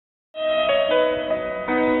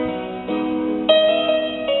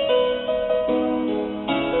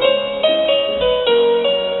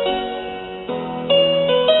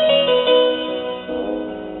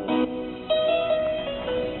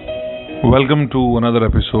Welcome to another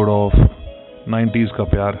episode of 90s का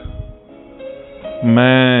प्यार।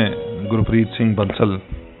 मैं गुरप्रीत सिंह बंसल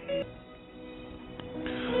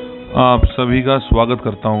आप सभी का स्वागत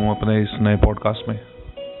करता हूं अपने इस नए पॉडकास्ट में।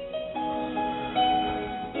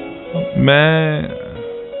 मैं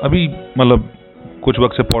अभी कुछ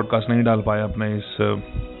वक्त से पॉडकास्ट नहीं डाल पाया अपने इस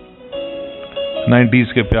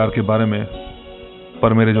 90s के प्यार के बारे में,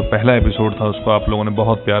 पर मेरे जो पहला एपिसोड था उसको आप लोगों ने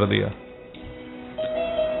बहुत प्यार दिया।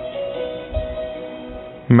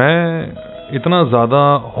 मैं इतना ज़्यादा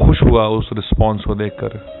खुश हुआ उस रिस्पॉन्स को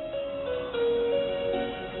देखकर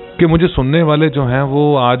कि मुझे सुनने वाले जो हैं वो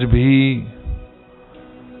आज भी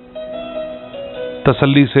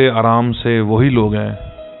तसल्ली से, आराम से वही लोग हैं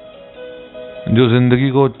जो ज़िंदगी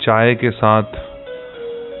को चाय के साथ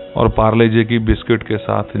और पार्ले जी की बिस्किट के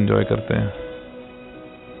साथ एंजॉय करते हैं।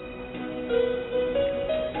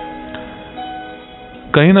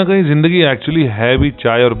 कहीं ना कहीं ज़िंदगी एक्चुअली है भी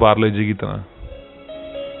चाय और पार्ले जी की तरह।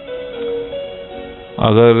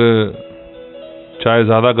 अगर चाय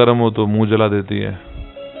ज़्यादा गर्म हो तो मुंह जला देती है,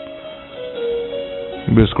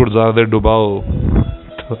 बिस्कुट ज़्यादा देर डुबाओ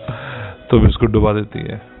तो बिस्कुट डुबा देती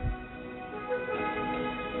है।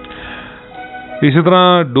 इसी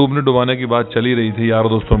तरह डूबने डुबाने की बात चली रही थी यार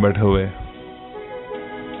दोस्तों बैठे हुए।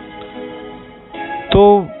 तो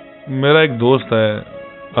मेरा एक दोस्त है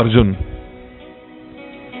अर्जुन,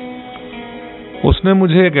 उसने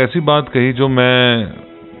मुझे एक ऐसी बात कही जो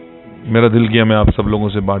मेरा दिल किया मैं आप सब लोगों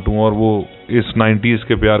से बांटूं, और वो इस 90s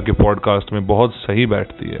के प्यार के पॉडकास्ट में बहुत सही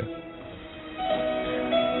बैठती है।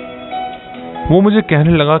 वो मुझे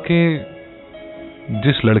कहने लगा कि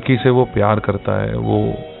जिस लड़की से वो प्यार करता है वो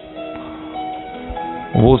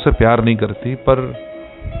उसे प्यार नहीं करती, पर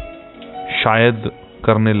शायद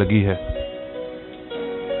करने लगी है।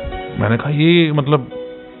 मैंने कहा ये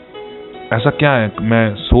ऐसा क्या है?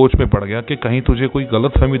 मैं सोच में पड़ गया कि कहीं तुझे कोई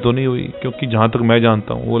गलतफहमी तो नहीं हुई, क्योंकि जहां तक मैं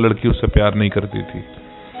जानता हूं वो लड़की उससे प्यार नहीं करती थी।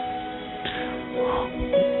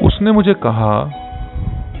 उसने मुझे कहा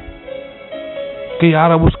कि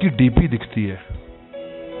यार अब उसकी डीपी दिखती है।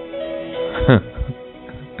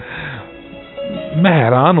 मैं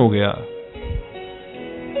हैरान हो गया।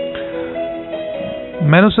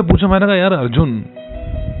 मैंने उससे पूछा, मैंने कहा यार अर्जुन,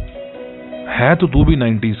 है तो तू भी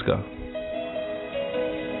 90s का,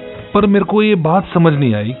 पर मेरे को ये बात समझ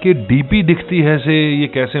नहीं आई कि डीपी दिखती है से ये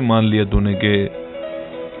कैसे मान लिया तूने कि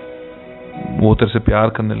वो तेरे से प्यार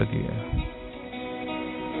करने लगी है।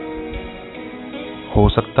 हो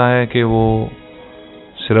सकता है कि वो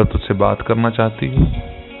सिर्फ तुझसे बात करना चाहती है,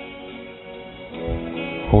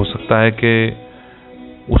 हो सकता है कि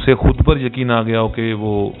उसे खुद पर यकीन आ गया हो कि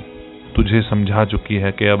वो तुझे समझा चुकी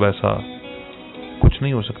है कि अब ऐसा कुछ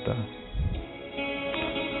नहीं हो सकता,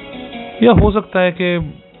 या हो सकता है कि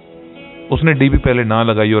उसने डीपी पहले ना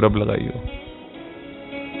लगाई और अब लगाई हो।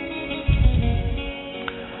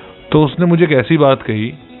 तो उसने मुझे एक ऐसी बात कही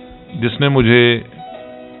जिसने मुझे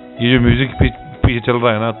ये जो म्यूजिक पीछे चल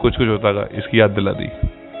रहा है ना, कुछ कुछ होता है, इसकी याद दिला दी।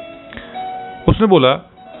 उसने बोला,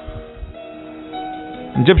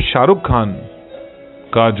 जब शाहरुख खान,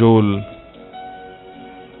 काजोल,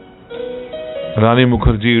 रानी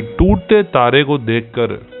मुखर्जी टूटते तारे को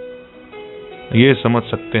देखकर ये समझ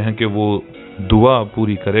सकते हैं कि वो दुआ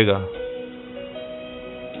पूरी करेगा,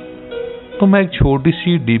 तो मैं एक छोटी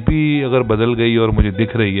सी डीपी अगर बदल गई और मुझे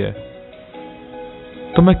दिख रही है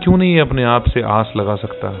तो मैं क्यों नहीं अपने आप से आस लगा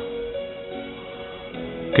सकता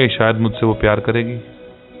कि शायद मुझसे वो प्यार करेगी।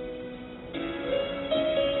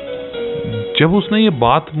 जब उसने ये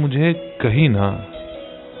बात मुझे कही ना,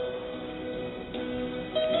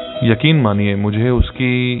 यकीन मानिए मुझे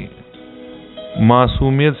उसकी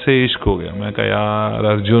मासूमियत से इश्क हो गया। मैं कहा यार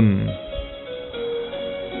अर्जुन,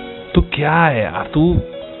 तू क्या है यार,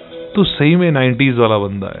 तू सही में 90s वाला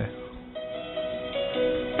बंदा है।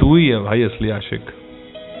 तू ही है भाई असली आशिक।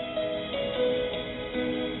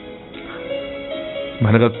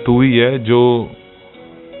 मैंने कहा तू ही है जो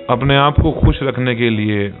अपने आप को खुश रखने के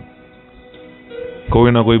लिए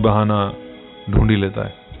कोई ना कोई बहाना ढूंढ ही लेता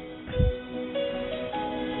है।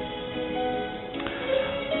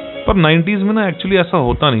 पर 90s में ना एक्चुअली ऐसा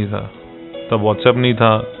होता नहीं था। तब व्हाट्सएप नहीं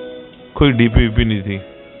था, कोई डीपी वीपी नहीं थी।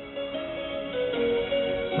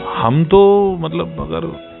 हम तो अगर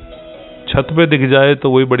छत पे दिख जाए तो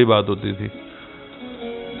वही बड़ी बात होती थी।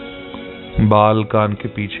 बाल कान के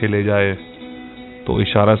पीछे ले जाए तो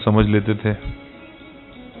इशारा समझ लेते थे।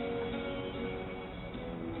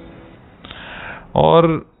 और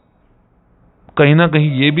कहीं ना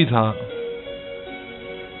कहीं ये भी था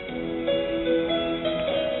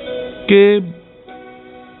कि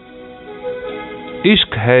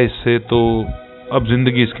इश्क है इससे तो अब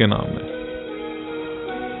जिंदगी इसके नाम है।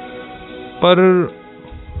 पर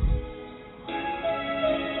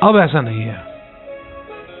अब ऐसा नहीं है।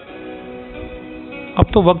 अब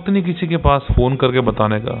तो वक्त नहीं किसी के पास फोन करके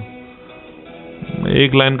बताने का।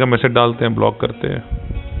 एक लाइन का मैसेज डालते हैं, ब्लॉक करते हैं,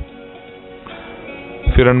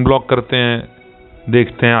 फिर अनब्लॉक करते हैं,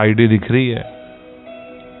 देखते हैं आईडी दिख रही है,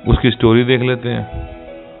 उसकी स्टोरी देख लेते हैं,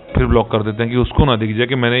 फिर ब्लॉक कर देते हैं कि उसको ना दिख जाए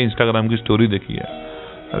कि मैंने इंस्टाग्राम की स्टोरी देखी है।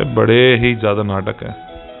 अरे बड़े ही ज्यादा नाटक है।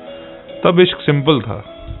 तब इश्क सिंपल था,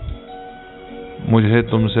 मुझे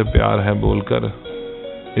तुमसे प्यार है बोलकर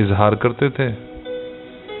इजहार करते थे,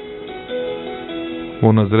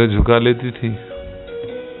 वो नजरें झुका लेती थी,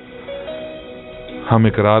 हम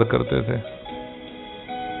इकरार करते थे,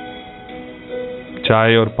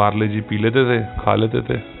 चाय और पार्ले जी पी लेते थे, खा लेते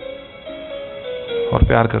थे और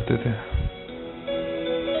प्यार करते थे।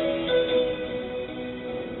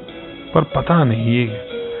 पर पता नहीं ये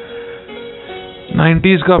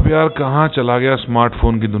 90s का प्यार कहां चला गया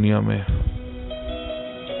स्मार्टफोन की दुनिया में।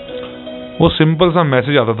 वो सिंपल सा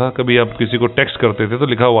मैसेज आता था, कभी आप किसी को टेक्स्ट करते थे तो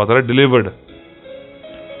लिखा हुआ था डिलीवर्ड।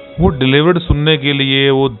 वो डिलीवर्ड सुनने के लिए,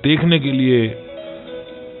 वो देखने के लिए,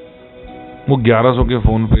 वो 1100 के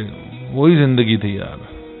फोन पे, वही जिंदगी थी यार।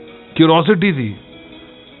 क्यूरोसिटी थी,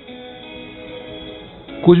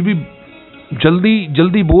 कुछ भी जल्दी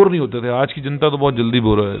जल्दी बोर नहीं होते थे। आज की जनता तो बहुत जल्दी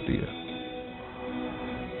बोर हो जाती है।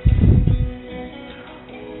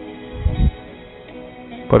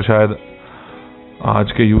 पर शायद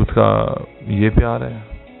आज के यूथ का ये प्यार है।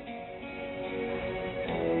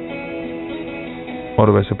 और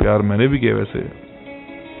वैसे प्यार मैंने भी किया, वैसे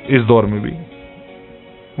इस दौर में भी।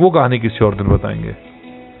 वो कहानी किसी और दिन बताएंगे।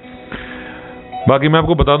 बाकी मैं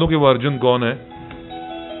आपको बता दूं कि वो अर्जुन कौन है।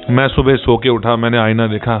 मैं सुबह सो के उठा, मैंने आईना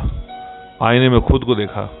देखा, आईने में खुद को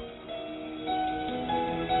देखा,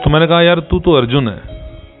 तो मैंने कहा यार तू तो अर्जुन है,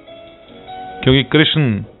 क्योंकि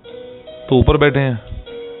कृष्ण तो ऊपर बैठे हैं,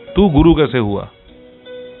 तू गुरु कैसे हुआ?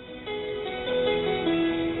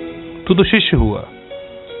 तू तो शिष्य हुआ,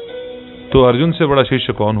 तो अर्जुन से बड़ा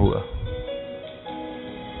शिष्य कौन हुआ?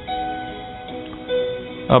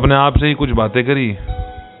 अपने आप से ही कुछ बातें करी,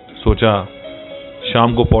 सोचा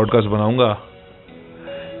शाम को पॉडकास्ट बनाऊंगा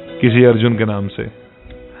किसी अर्जुन के नाम से,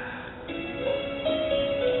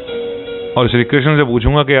 और श्री कृष्ण से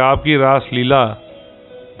पूछूंगा कि आपकी रास लीला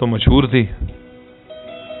तो मशहूर थी,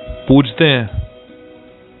 पूछते हैं,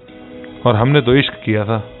 और हमने तो इश्क किया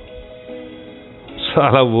था,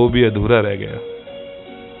 साला वो भी अधूरा रह गया।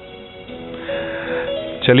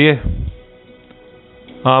 चलिए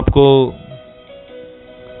आपको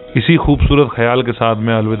इसी खूबसूरत ख्याल के साथ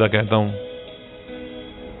मैं अलविदा कहता हूं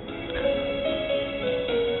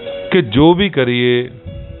कि जो भी करिए,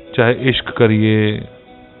 चाहे इश्क करिए,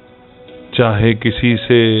 चाहे किसी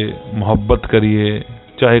से मोहब्बत करिए,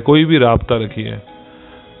 चाहे कोई भी राब्ता रखिए,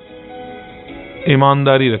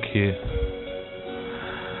 ईमानदारी रखिए।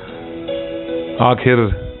 आखिर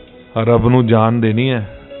रब नू जान देनी है,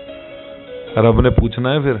 रब ने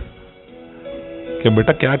पूछना है फिर कि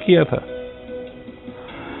बेटा क्या किया था।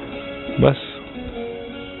 बस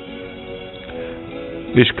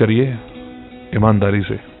इश्क करिए ईमानदारी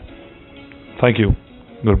से। Thank you.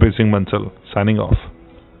 Gurpreet Singh Bansal signing off.